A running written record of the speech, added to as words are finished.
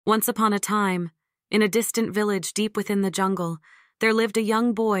Once upon a time, in a distant village deep within the jungle, there lived a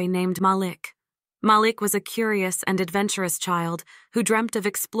young boy named Malik. Malik was a curious and adventurous child who dreamt of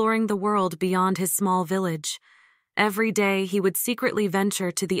exploring the world beyond his small village. Every day he would secretly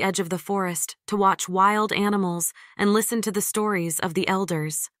venture to the edge of the forest to watch wild animals and listen to the stories of the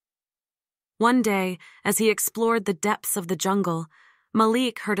elders. One day, as he explored the depths of the jungle,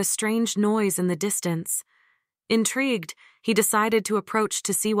 Malik heard a strange noise in the distance. Intrigued, he decided to approach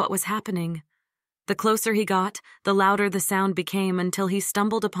to see what was happening. The closer he got, the louder the sound became until he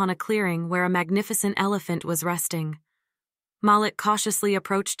stumbled upon a clearing where a magnificent elephant was resting. Malik cautiously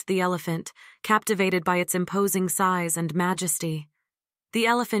approached the elephant, captivated by its imposing size and majesty. The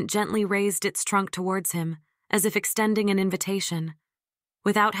elephant gently raised its trunk towards him, as if extending an invitation.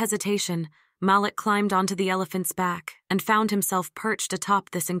 Without hesitation, Malik climbed onto the elephant's back and found himself perched atop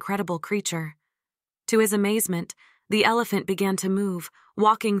this incredible creature. To his amazement, the elephant began to move,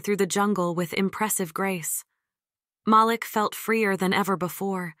 walking through the jungle with impressive grace. Malik felt freer than ever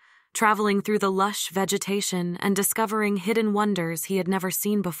before, traveling through the lush vegetation and discovering hidden wonders he had never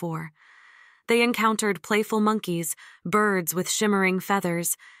seen before. They encountered playful monkeys, birds with shimmering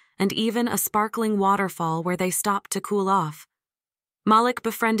feathers, and even a sparkling waterfall where they stopped to cool off. Malik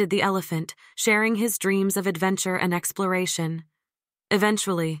befriended the elephant, sharing his dreams of adventure and exploration.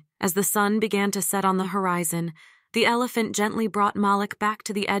 Eventually, as the sun began to set on the horizon, the elephant gently brought Malik back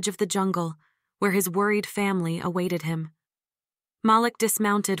to the edge of the jungle, where his worried family awaited him. Malik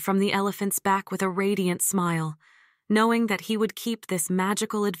dismounted from the elephant's back with a radiant smile, knowing that he would keep this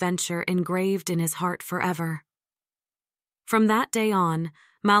magical adventure engraved in his heart forever. From that day on,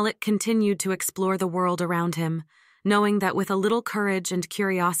 Malik continued to explore the world around him, knowing that with a little courage and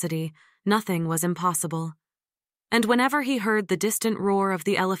curiosity, nothing was impossible. And whenever he heard the distant roar of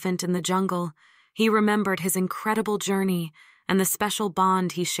the elephant in the jungle, he remembered his incredible journey and the special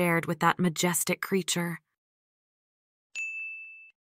bond he shared with that majestic creature.